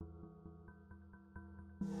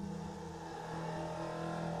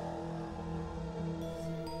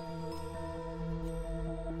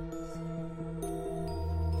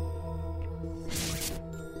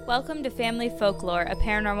Welcome to Family Folklore, a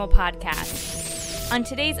paranormal podcast. On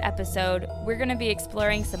today's episode, we're going to be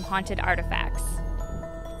exploring some haunted artifacts.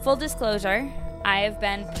 Full disclosure, I have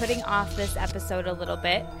been putting off this episode a little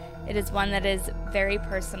bit. It is one that is very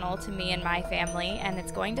personal to me and my family, and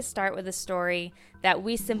it's going to start with a story that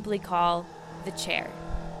we simply call The Chair.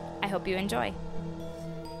 I hope you enjoy.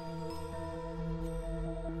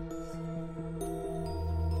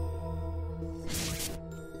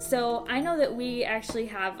 So I know that we actually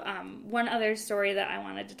have one other story that I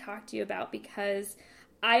wanted to talk to you about because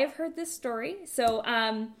I have heard this story. So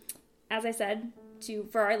as I said,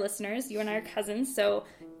 for our listeners, you and I are cousins. So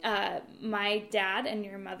my dad and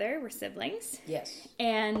your mother were siblings. Yes.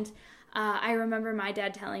 And I remember my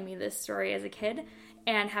dad telling me this story as a kid.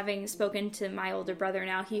 And having spoken to my older brother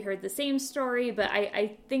now, he heard the same story. But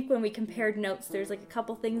I think when we compared notes, there's like a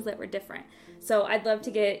couple things that were different. So I'd love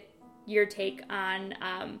to get your take on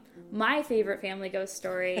my favorite family ghost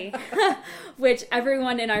story, which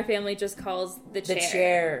everyone in our family just calls the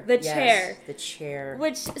chair. The chair. The chair.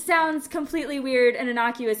 Which sounds completely weird and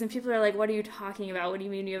innocuous, and people are like, what are you talking about? What do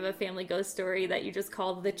you mean you have a family ghost story that you just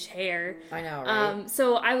call the chair? I know, right?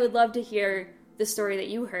 So I would love to hear the story that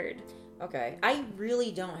you heard. Okay. I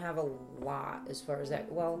really don't have a lot as far as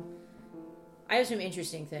that. Well, I have some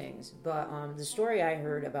interesting things, but the story I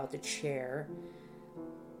heard about the chair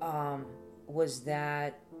was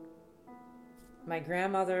that my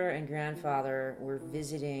grandmother and grandfather were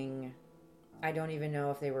visiting. I don't even know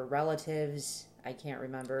if they were relatives. I can't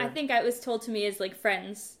remember. I think it was told to me as like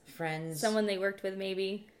friends. Someone they worked with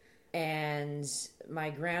maybe. And my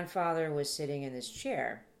grandfather was sitting in this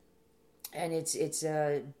chair. And it's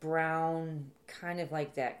a brown, kind of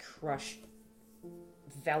like that crushed,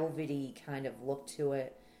 velvety kind of look to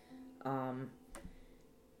it.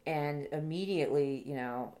 And immediately,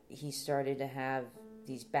 he started to have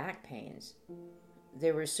these back pains.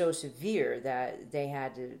 They were so severe that they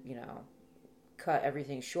had to, cut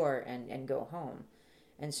everything short and go home.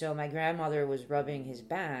 And so my grandmother was rubbing his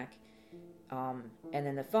back, and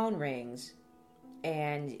then the phone rings,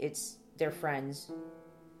 and it's their friends,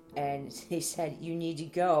 and they said, you need to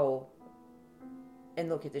go and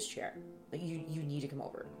look at this chair. You need to come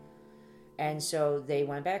over. And so they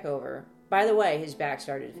went back over. By the way, his back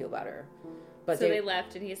started to feel better. But so they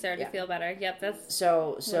left and he started to feel better. Yep, that's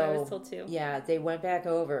what I was told too. Yeah, they went back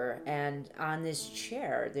over, and on this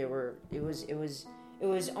chair it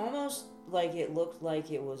was almost like it looked like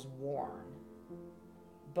it was worn.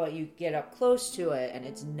 But you get up close to it and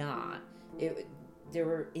it's not. There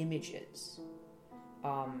were images.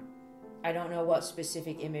 I don't know what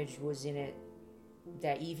specific image was in it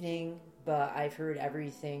that evening, but I've heard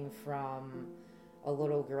everything from a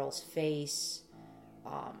little girl's face.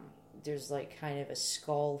 There's like kind of a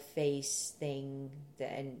skull face thing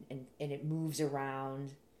and it moves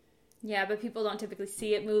around. Yeah, but people don't typically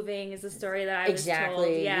see it moving is the story that I was told.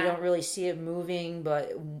 Exactly. Yeah. You don't really see it moving,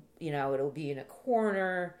 but it'll be in a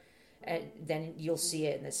corner and then you'll see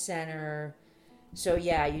it in the center. So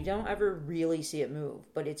yeah, you don't ever really see it move,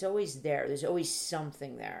 but it's always there. There's always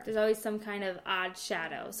something there. There's always some kind of odd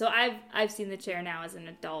shadow. So I've seen the chair now as an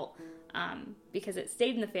adult. Because it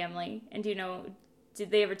stayed in the family. And did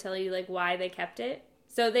they ever tell you like why they kept it?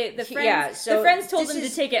 So the friends told them to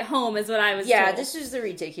take it home is what I was told. Yeah, this is the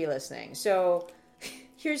ridiculous thing. So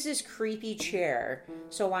here's this creepy chair.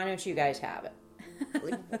 So why don't you guys have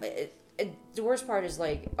it? The worst part is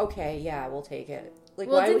like, okay, yeah, we'll take it. Like,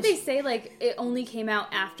 well, didn't they say like it only came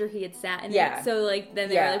out after he had sat in it? So like then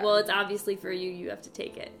they were like, well, it's obviously for you. You have to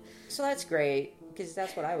take it. So that's great because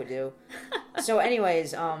that's what I would do. So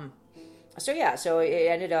anyways, So it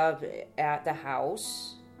ended up at the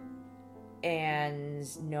house, and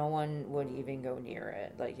no one would even go near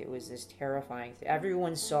it. Like, it was this terrifying thing.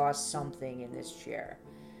 Everyone saw something in this chair,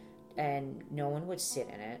 and no one would sit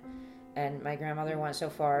in it. And my grandmother went so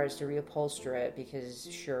far as to reupholster it because,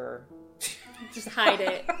 sure. Just hide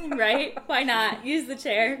it, right? Why not? Use the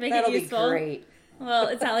chair, make it useful. That'll be great. Well,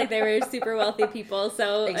 it's not like they were super wealthy people,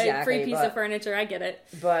 so a free piece of furniture, I get it.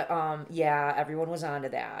 But, yeah, everyone was onto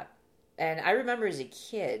that. And I remember as a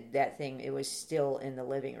kid, that thing, it was still in the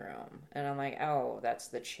living room. And I'm like, oh, that's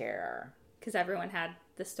the chair. Because everyone had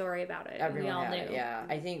the story about it. Everyone we all had knew. It, yeah.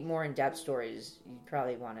 I think more in-depth stories, you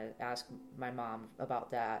probably want to ask my mom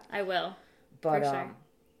about that. I will. But, for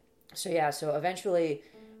sure. So eventually,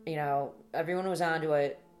 everyone was onto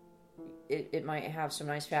it. It might have some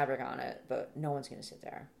nice fabric on it, but no one's going to sit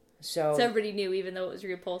there. So everybody knew, even though it was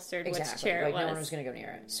reupholstered, which chair it was. No one was going to go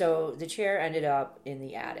near it. So the chair ended up in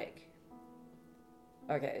the attic.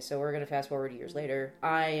 Okay, so we're going to fast forward years later.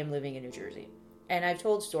 I am living in New Jersey. And I've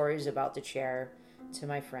told stories about the chair to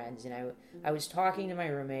my friends, and I was talking to my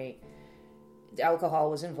roommate. The alcohol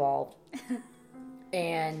was involved.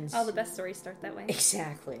 And all the best stories start that way.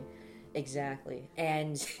 Exactly.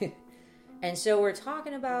 And and so we're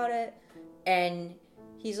talking about it, and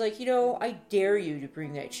he's like, I dare you to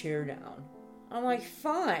bring that chair down. I'm like,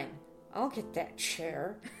 fine, I'll get that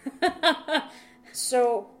chair.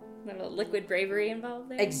 So a little liquid bravery involved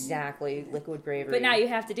there. Exactly, liquid bravery. But now you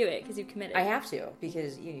have to do it because you've committed. I have to,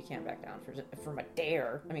 because you can't back down from a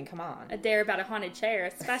dare. I mean, come on. A dare about a haunted chair,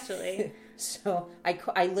 especially. So I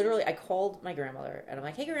called my grandmother, and I'm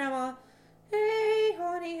like, hey, Grandma. Hey,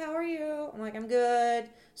 honey, how are you? I'm like, I'm good.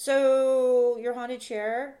 So, your haunted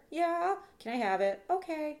chair? Yeah. Can I have it?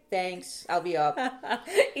 Okay. Thanks. I'll be up.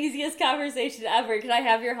 Easiest conversation ever. Can I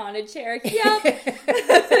have your haunted chair? Yep.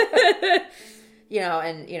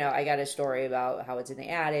 I got a story about how it's in the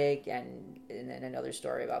attic, and then another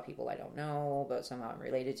story about people I don't know, but somehow I'm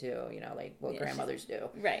related to, like what grandmothers do.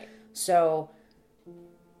 Right. So,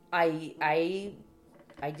 I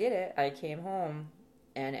did it. I came home,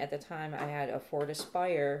 and at the time I had a Ford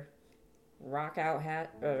Aspire rock out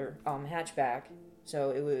hatchback,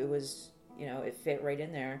 so it was, it fit right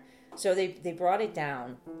in there. So they brought it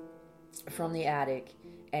down from the attic,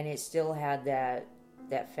 and it still had that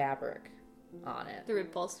fabric on it, the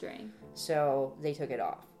upholstering. So they took it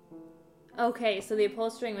off. Okay, so the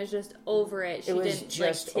upholstering was just over it. She didn't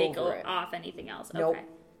just take off anything else. Okay.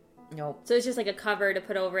 Nope. So it's just like a cover to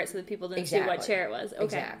put over it so that people didn't see what chair it was. Okay.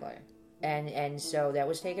 Exactly. And so that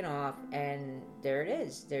was taken off, and there it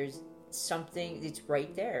is. There's something, it's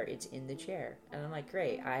right there. It's in the chair. And I'm like,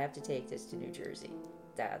 great, I have to take this to New Jersey.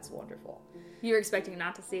 That's wonderful. You were expecting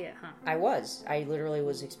not to see it, huh? I was. I literally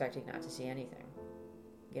was expecting not to see anything.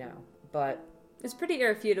 But it's pretty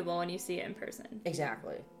irrefutable when you see it in person.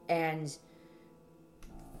 Exactly. And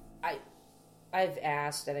I've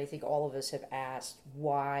asked, and I think all of us have asked,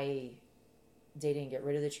 why they didn't get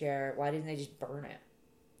rid of the chair. Why didn't they just burn it?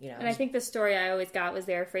 And I think the story I always got was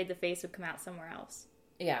they're afraid the face would come out somewhere else.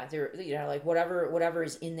 Yeah, they're like whatever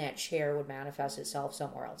is in that chair would manifest itself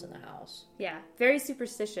somewhere else in the house. Yeah, very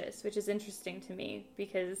superstitious, which is interesting to me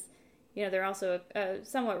because they're also a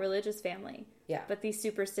somewhat religious family. Yeah. But these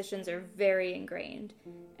superstitions are very ingrained.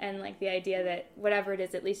 And, like, the idea that whatever it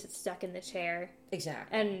is, at least it's stuck in the chair.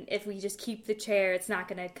 Exactly. And if we just keep the chair, it's not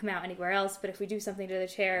going to come out anywhere else. But if we do something to the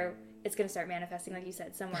chair, it's going to start manifesting, like you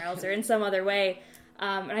said, somewhere else or in some other way.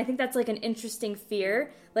 And I think that's, like, an interesting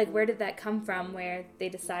fear. Like, where did that come from where they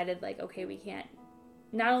decided, like, okay, we can't...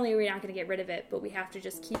 Not only are we not going to get rid of it, but we have to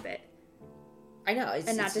just keep it. I know.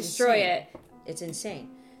 And not destroy it. It's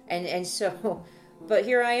insane. And so... But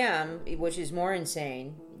here I am, which is more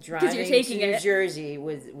insane, driving to New Jersey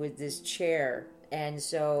with this chair. And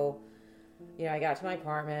so, I got to my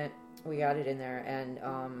apartment, we got it in there, and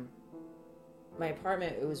my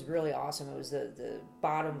apartment, it was really awesome. It was the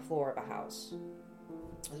bottom floor of a house,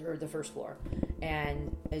 or the first floor.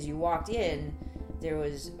 And as you walked in,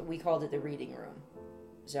 we called it the reading room.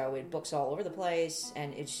 So we had books all over the place,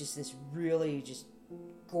 and it's just this really just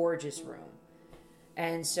gorgeous room.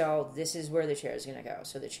 And so this is where the chair is going to go.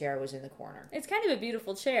 So the chair was in the corner. It's kind of a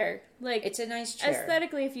beautiful chair. Like, it's a nice chair.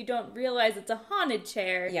 Aesthetically, if you don't realize it's a haunted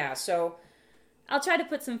chair. Yeah, so... I'll try to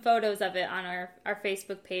put some photos of it on our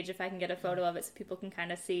Facebook page if I can get a photo of it so people can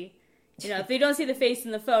kind of see. If they don't see the face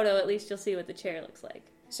in the photo, at least you'll see what the chair looks like.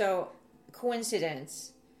 So,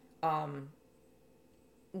 coincidence,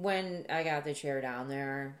 when I got the chair down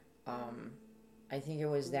there, I think it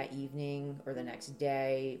was that evening or the next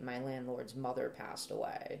day, my landlord's mother passed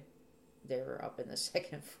away. They were up in the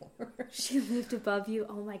second floor. She lived above you?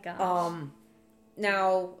 Oh my gosh.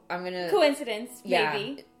 Now, I'm going to... Coincidence,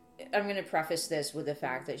 maybe. Yeah, I'm going to preface this with the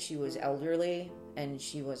fact that she was elderly and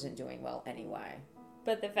she wasn't doing well anyway.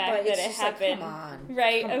 But the fact that it happened... Like, come on.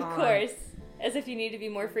 Right, of course. As if you need to be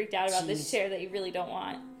more freaked out about this chair that you really don't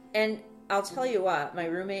want. And... I'll tell you what, my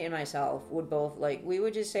roommate and myself would both, we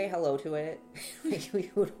would just say hello to it. We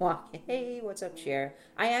would walk, hey, what's up, chair?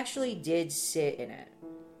 I actually did sit in it.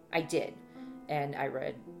 I did. And I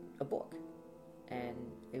read a book. And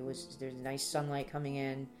there's nice sunlight coming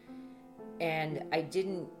in. And I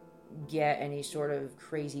didn't get any sort of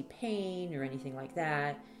crazy pain or anything like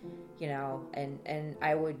that. And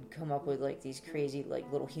I would come up with these crazy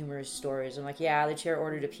little humorous stories. I'm like, yeah, the chair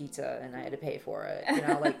ordered a pizza and I had to pay for it.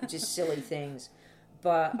 Just silly things.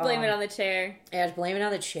 But blame it on the chair. Yeah, just blame it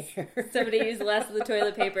on the chair. Somebody used less of the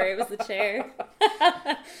toilet paper. It was the chair.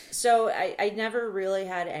 So I never really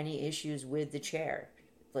had any issues with the chair.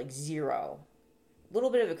 Zero. A little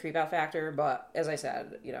bit of a creep out factor, but as I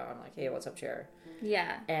said, I'm like, hey, what's up, chair?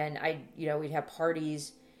 Yeah. And we'd have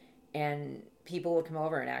parties, and people would come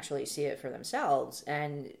over and actually see it for themselves,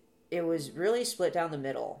 and it was really split down the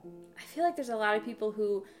middle. I feel like there's a lot of people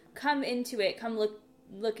who come into it,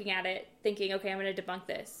 looking at it, thinking, okay, I'm going to debunk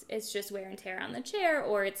this. It's just wear and tear on the chair,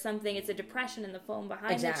 or it's a depression in the foam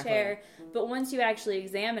behind the chair. But once you actually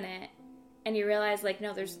examine it, and you realize, like,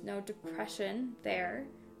 no, there's no depression there,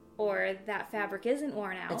 or that fabric isn't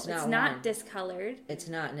worn out. It's not discolored. It's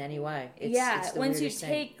not in any way. It's once you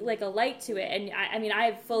take, like, a light to it, and I mean,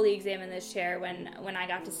 I've fully examined this chair when I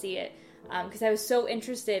got to see it, because I was so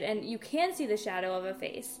interested, and you can see the shadow of a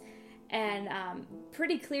face. And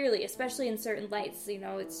pretty clearly, especially in certain lights, you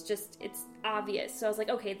know, it's obvious. So I was like,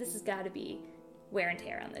 okay, this has got to be wear and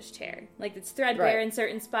tear on this chair. Like, it's threadbare in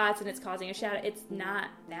certain spots and it's causing a shadow. It's not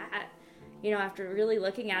that. You know, after really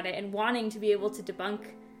looking at it and wanting to be able to debunk,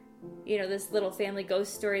 you know, this little family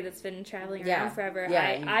ghost story that's been traveling around forever,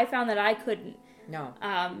 I found that I couldn't. No.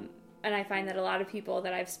 And I find that a lot of people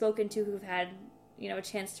that I've spoken to who've had, you know, a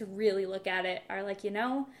chance to really look at it are like, you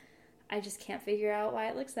know, I just can't figure out why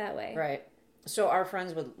it looks that way. Right. So our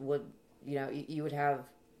friends would you know, you would have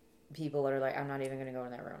people that are like, I'm not even going to go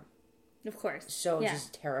in that room. Of course. So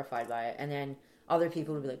just terrified by it. And then other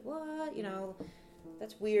people would be like, what? You know,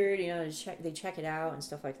 that's weird. You know, they check it out and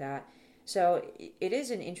stuff like that. So it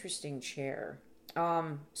is an interesting chair.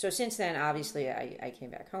 So since then, obviously, I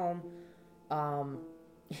came back home.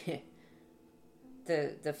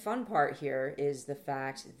 The fun part here is the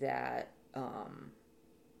fact that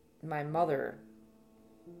my mother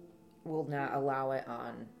will not allow it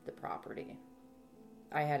on the property.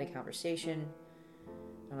 I had a conversation.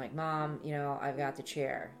 I'm like, Mom, you know, I've got the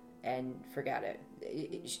chair, and forget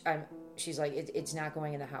it. She's like, it's not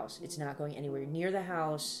going in the house. It's not going anywhere near the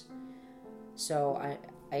house. So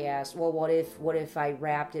I asked, well, what if I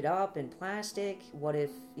wrapped it up in plastic? What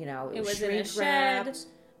if, you know, it was shrink wrapped?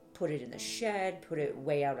 Put it in the shed, put it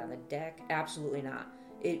way out on the deck? Absolutely not.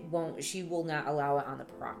 It won't. She will not allow it on the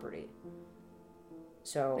property.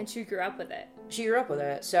 So. And she grew up with it. She grew up with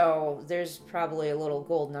it. So there's probably a little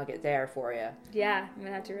gold nugget there for you. Yeah, I'm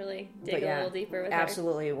gonna have to really dig a little deeper with her.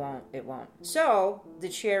 Absolutely, it won't. So the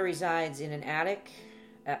chair resides in an attic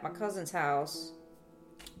at my cousin's house.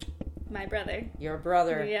 My brother. Your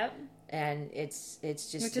brother. Yep. And it's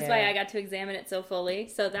just which is why I got to examine it so fully.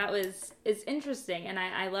 So it's interesting, and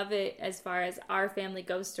I love it as far as our family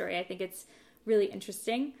ghost story. I think it's really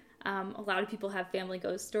interesting. A lot of people have family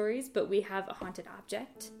ghost stories, but we have a haunted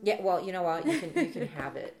object. Yeah, well, you know what? You can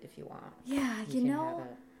have it if you want. Yeah, you know,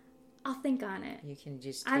 I'll think on it. You can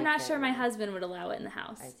just. I'm not sure my husband would allow it in the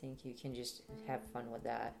house. I think you can just have fun with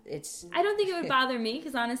that. I don't think it would bother me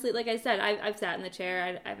because honestly, like I said, I've sat in the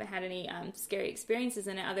chair. I haven't had any scary experiences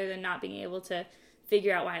in it other than not being able to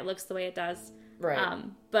figure out why it looks the way it does. Right.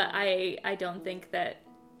 But I don't think that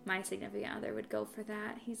my significant other would go for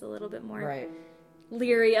that. He's a little bit more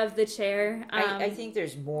leery of the chair. I think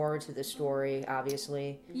there's more to the story,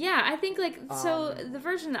 obviously. Yeah, I think so the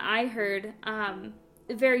version that I heard,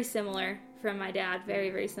 very similar from my dad, very,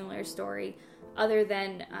 very similar story, other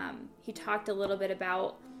than he talked a little bit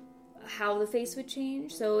about how the face would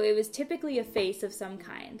change. So it was typically a face of some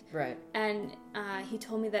kind. Right. And he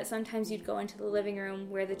told me that sometimes you'd go into the living room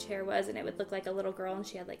where the chair was and it would look like a little girl and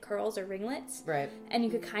she had like curls or ringlets. Right. And you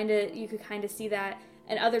could kind of see that.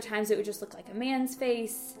 And other times it would just look like a man's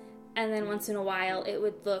face. And then once in a while it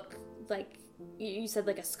would look like, you said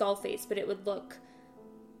like a skull face, but it would look,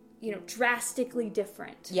 you know, drastically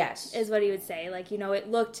different. Yes. Is what he would say. Like, you know, it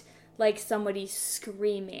looked like somebody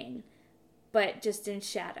screaming, but just in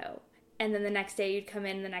shadow. And then the next day you'd come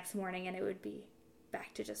in the next morning and it would be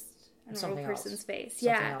back to just a normal person's face.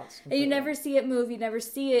 Something else. And you never see it move. You never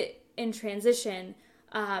see it in transition.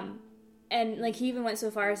 And like he even went so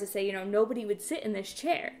far as to say, you know, nobody would sit in this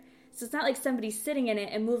chair. So it's not like somebody's sitting in it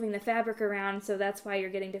and moving the fabric around, so that's why you're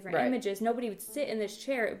getting different images. Nobody would sit in this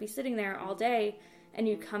chair. It would be sitting there all day, and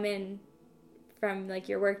you'd come in from like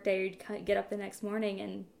your work day, or you'd get up the next morning,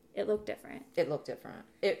 and it looked different. It looked different.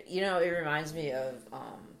 It reminds me of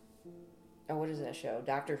what is that show?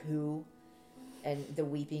 Doctor Who and the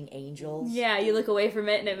Weeping Angels. Yeah, you look away from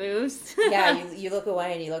it and it moves. Yeah, you look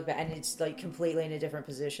away and you look back, and it's like completely in a different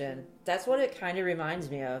position. That's what it kind of reminds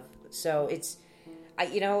me of. So it's,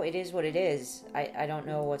 it is what it is. I don't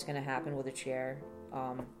know what's going to happen with a chair.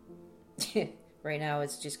 Right now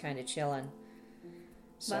it's just kind of chilling.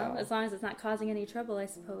 So, well, as long as it's not causing any trouble, I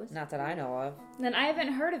suppose. Not that I know of. Then I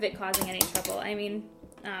haven't heard of it causing any trouble. I mean,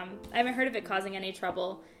 I haven't heard of it causing any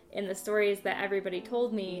trouble in the stories that everybody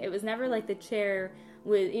told me. It was never like the chair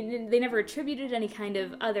they never attributed any kind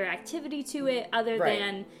of other activity to it other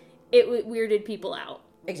than it weirded people out.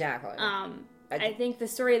 Exactly. I think the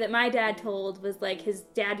story that my dad told was like his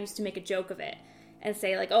dad used to make a joke of it and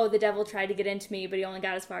say like, oh, the devil tried to get into me, but he only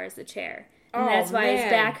got as far as the chair. And that's why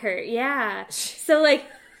his back hurt. Yeah. So like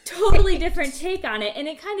totally different take on it. And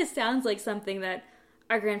it kind of sounds like something that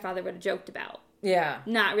our grandfather would have joked about. Yeah.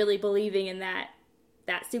 Not really believing in that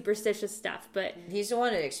superstitious stuff, but he's the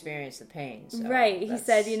one that experienced the pain. So right. He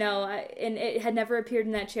said, and it had never appeared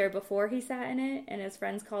in that chair before he sat in it, and his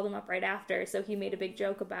friends called him up right after, so he made a big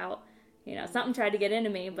joke about, something tried to get into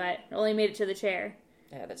me, but only made it to the chair.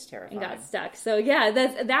 Yeah, that's terrifying. And got stuck. So yeah,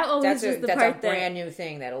 that always was the part that's a brand new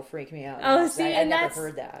thing that'll freak me out. Oh, see, I never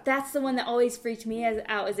heard that. That's the one that always freaked me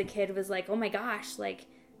out as a kid. Was like, oh my gosh, like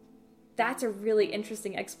that's a really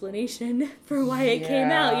interesting explanation for why it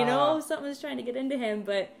came out. Something was trying to get into him,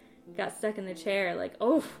 but got stuck in the chair. Like,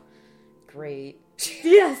 oh, great.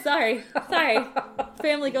 Yeah, sorry.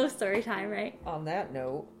 Family ghost story time, right? On that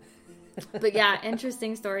note. But yeah,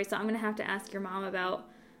 interesting story. So I'm gonna have to ask your mom about,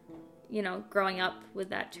 growing up with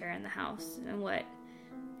that chair in the house and what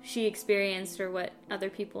she experienced or what other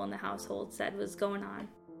people in the household said was going on.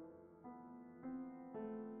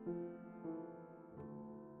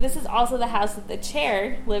 This is also the house that the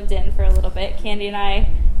chair lived in for a little bit. Candy and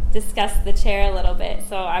I discussed the chair a little bit,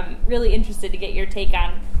 so I'm really interested to get your take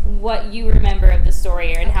on what you remember of the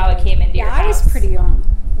story and how it came into your house. Yeah, I was pretty young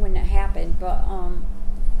when it happened, but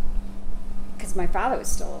because my father was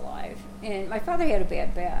still alive, and my father had a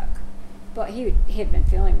bad back, but he had been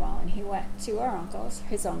feeling well, and he went to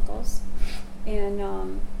his uncles,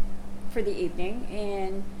 and for the evening,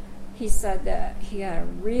 and he said that he had a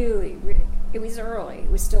really it was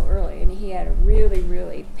still early, and he had a really,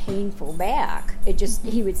 really painful back.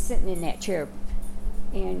 He was sitting in that chair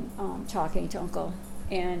and talking to Uncle,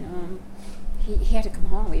 and he had to come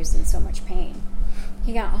home. He was in so much pain.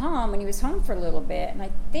 He got home, and he was home for a little bit, and I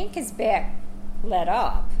think his back let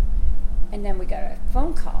up. And then we got a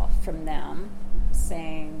phone call from them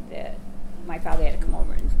saying that my father had to come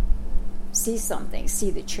over and see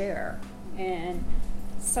the chair. And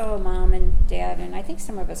so Mom and Dad, and I think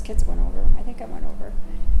some of us kids went over. I think I went over.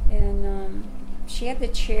 And she had the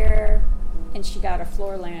chair, and she got a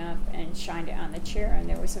floor lamp and shined it on the chair, and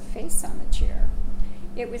there was a face on the chair.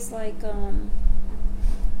 It was like,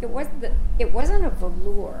 it wasn't a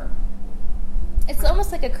velour. It's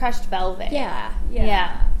almost like a crushed velvet. Yeah.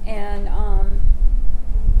 And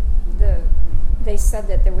they said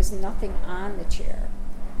that there was nothing on the chair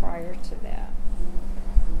prior to that.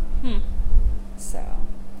 So,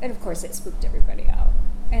 and of course it spooked everybody out.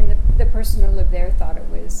 And the person who lived there thought it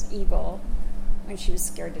was evil, and she was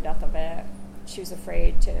scared to death of it. She was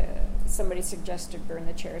afraid somebody suggested burn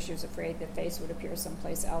the chair. She was afraid the face would appear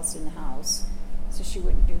someplace else in the house, so she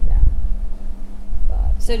wouldn't do that.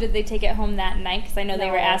 So did they take it home that night? Because I know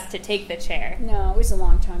they were asked to take the chair. No, it was a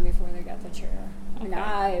long time before they got the chair. Okay. And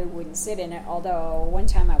I wouldn't sit in it, although one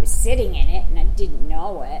time I was sitting in it and I didn't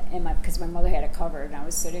know it, and because my mother had it covered, and I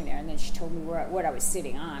was sitting there, and then she told me what I was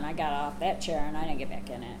sitting on. I got off that chair and I didn't get back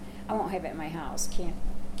in it. I won't have it in my house.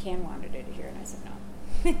 Ken wanted it here, and I said no.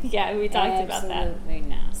 Yeah, we talked about that. Absolutely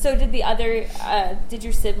not. So did did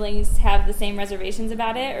your siblings have the same reservations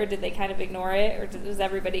about it, or did they kind of ignore it, or was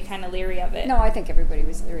everybody kind of leery of it? No, I think everybody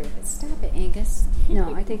was leery of it. Stop it, Angus.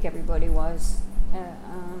 No, I think everybody was.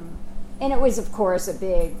 And it was, of course, a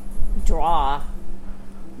big draw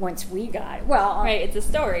once we got it. Well, right, it's a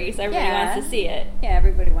story, so everybody wants to see it. Yeah,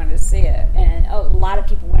 everybody wanted to see it. And a lot of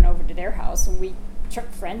people went over to their house, and we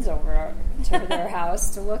took friends over to their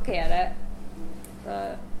house to look at it.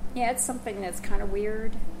 But, yeah, it's something that's kind of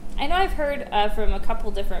weird. I know I've heard from a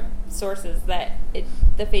couple different sources that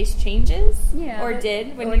the face changes,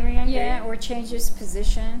 did when you were younger. Yeah, or changes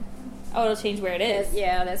position. Oh, it'll change where it is.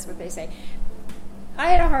 Yeah, that's what they say.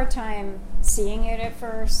 I had a hard time seeing it at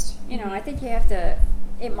first. I think you have to,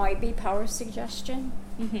 it might be power suggestion,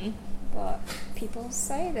 but people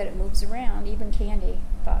say that it moves around. Even Candy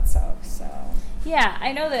thought so. Yeah,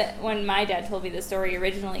 I know that when my dad told me the story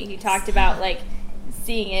originally, he talked about, like,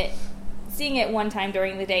 seeing it one time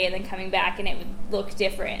during the day and then coming back and it would look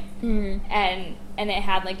different. And it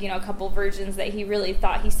had, like, a couple versions that he really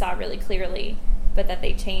thought he saw really clearly, but that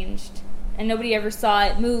they changed. And nobody ever saw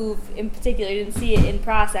it move in particular, didn't see it in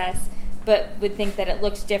process, but would think that it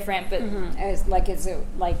looked different. But as it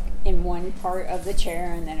like in one part of the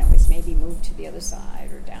chair, and then it was maybe moved to the other side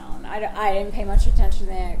or down. I didn't pay much attention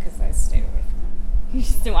to that because I stayed away from it. You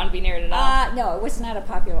just didn't want to be near it at all? No, it was not a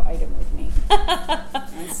popular item with me.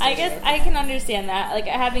 I guess I can understand that. Like,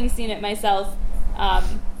 having seen it myself,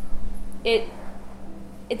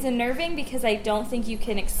 it's unnerving because I don't think you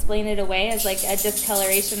can explain it away as, like, a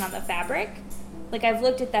discoloration on the fabric. Like, I've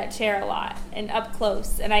looked at that chair a lot and up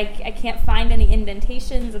close, and I can't find any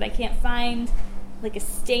indentations, and I can't find, like, a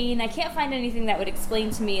stain. I can't find anything that would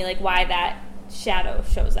explain to me, like, why that shadow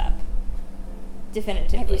shows up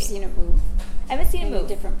definitively. Have you seen it move? I haven't seen it In move. a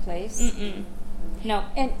different place? Mm-mm. No.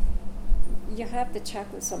 And you have to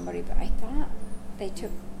check with somebody, but I thought they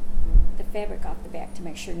took the fabric off the back to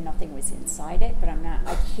make sure nothing was inside it, but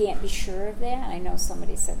I can't be sure of that. I know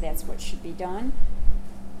somebody said that's what should be done.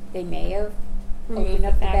 They may have opened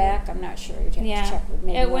up the back. I'm not sure. You'd have to check with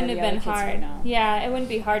maybe it one wouldn't of the have been other kids hard. right now. Yeah, it wouldn't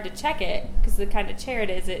be hard to check it because the kind of chair it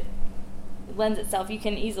is, it lends itself. You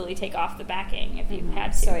can easily take off the backing if you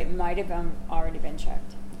had to. So it might have already been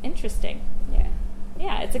checked. Interesting. Yeah.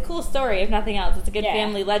 Yeah, it's a cool story, if nothing else. It's a good Yeah.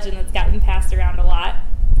 family legend that's gotten passed around a lot.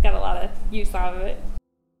 It's got a lot of use out of it.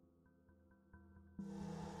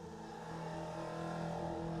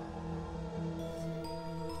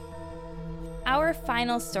 Our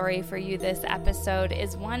final story for you this episode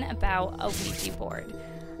is one about a Ouija board.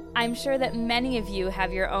 I'm sure that many of you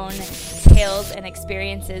have your own tales and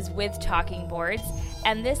experiences with talking boards,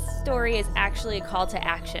 and this story is actually a call to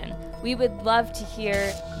action. We would love to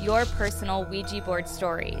hear your personal Ouija board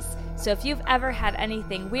stories. So if you've ever had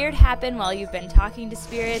anything weird happen while you've been talking to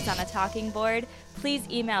spirits on a talking board, please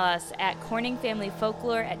email us at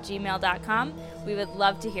corningfamilyfolklore@gmail.com. We would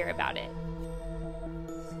love to hear about it.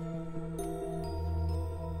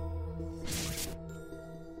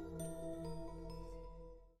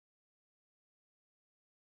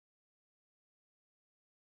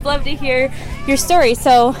 Love to hear your story.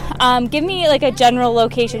 So give me like a general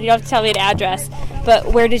location. You don't have to tell me an address,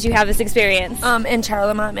 but where did you have this experience? In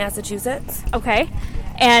Charlemont, Massachusetts. Okay.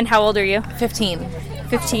 And how old are you? 15.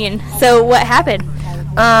 15. So what happened?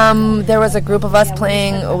 There was a group of us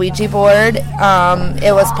playing a Ouija board.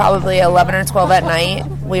 It was probably 11 or 12 at night.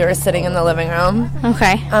 We were sitting in the living room.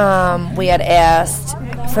 Okay. We had asked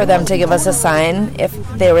for them to give us a sign if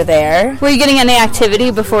they were there. Were you getting any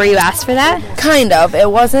activity before you asked for that? Kind of. It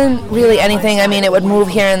wasn't really anything. I mean, it would move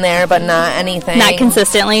here and there, but not anything. Not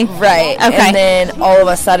consistently? Right. Okay. And then all of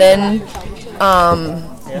a sudden,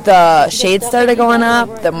 the shades started going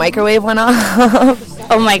up. The microwave went off.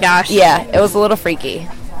 Oh my gosh. Yeah, it was a little freaky.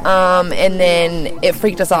 And then it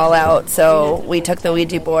freaked us all out, so we took the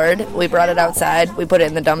Ouija board, we brought it outside, we put it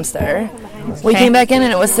in the dumpster. We came back in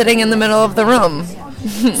and it was sitting in the middle of the room.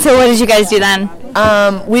 So what did you guys do then?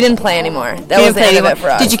 We didn't play anymore. That was the end of it for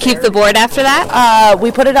us. Did you keep the board after that? We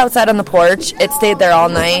put it outside on the porch. It stayed there all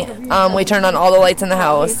night. We turned on all the lights in the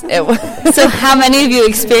house. It was So how many of you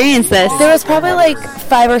experienced this? There was probably like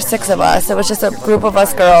 5 or 6 of us. It was just a group of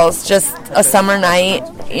us girls, just a summer night,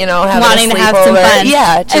 you know, having Wanting a to have some sleepover. fun.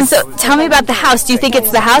 Yeah. And so tell me about the house. Do you think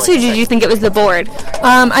it's the house or did you think it was the board?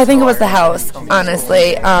 I think it was the house,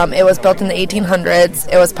 honestly. It was built in the 1800s.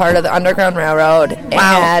 It was part of the Underground Railroad. It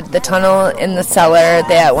had the tunnel in the cellar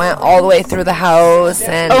that went all the way through the house.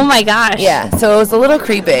 And Oh my gosh. yeah, so it was a little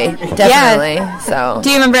creepy, definitely. So Do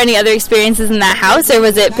you remember any other experiences in that house, or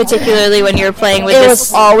was it particularly when you were playing with it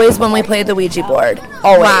this? was always when we played the Ouija board.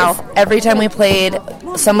 Always. Wow. Every time we played,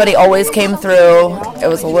 somebody always came through. It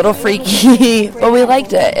was a little freaky, but we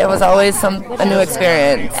liked it. It was always a new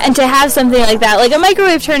experience. And to have something like that, like a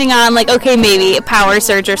microwave turning on, like, okay, maybe a power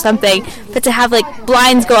surge or something, but to have, like,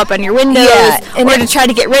 blinds go up on your windows, Yeah, and or to try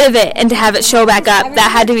to get rid of it and to have it show back up, that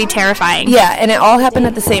had to be terrifying. Yeah, and it all happened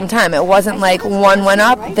at the same time. It wasn't like one went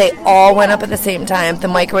up. They all went up at the same time. The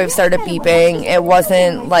microwave started beeping. It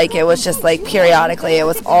wasn't like it was just like periodically. It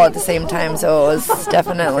was all at the same time, so it was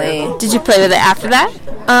definitely... Did you play with it after that?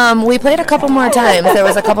 We played a couple more times. There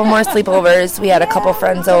was a couple more sleepovers. We had a couple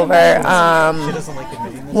friends over.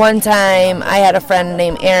 One time I had a friend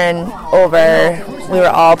named Aaron over. We were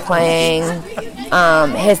all playing.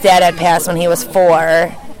 His dad had passed when he was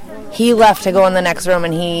 4. He left to go in the next room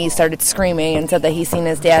and he started screaming and said that he seen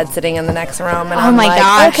his dad sitting in the next room. And I'm my like,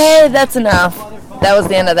 gosh. okay, that's enough. That was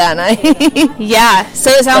the end of that night. Yeah,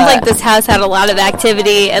 so it sounds But- like this house had a lot of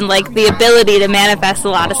activity and like the ability to manifest a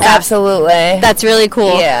lot of stuff. Absolutely. That's really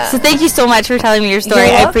cool. Yeah. So thank you so much for telling me your story.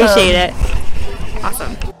 You're I welcome. appreciate it.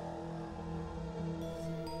 Awesome.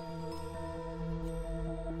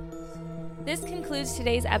 This concludes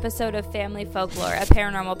today's episode of Family Folklore, a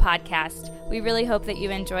paranormal podcast. We really hope that you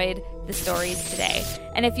enjoyed the stories today.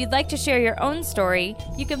 And if you'd like to share your own story,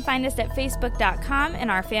 you can find us at facebook.com in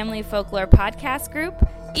our Family Folklore podcast group.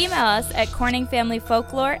 Email us at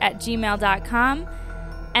corningfamilyfolklore@gmail.com.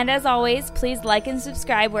 And as always, please like and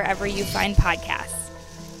subscribe wherever you find podcasts.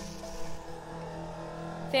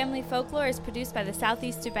 Family Folklore is produced by the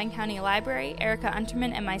Southeast Steuben County Library, Erica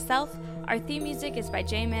Unterman, and myself. Our theme music is by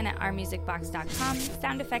J-Man at ourmusicbox.com.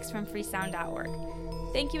 Sound effects from freesound.org.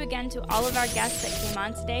 Thank you again to all of our guests that came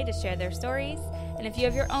on today to share their stories. And if you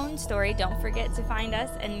have your own story, don't forget to find us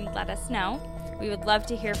and let us know. We would love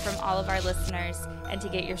to hear from all of our listeners and to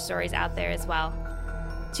get your stories out there as well.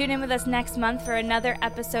 Tune in with us next month for another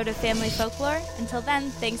episode of Family Folklore. Until then,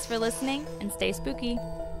 thanks for listening and stay spooky.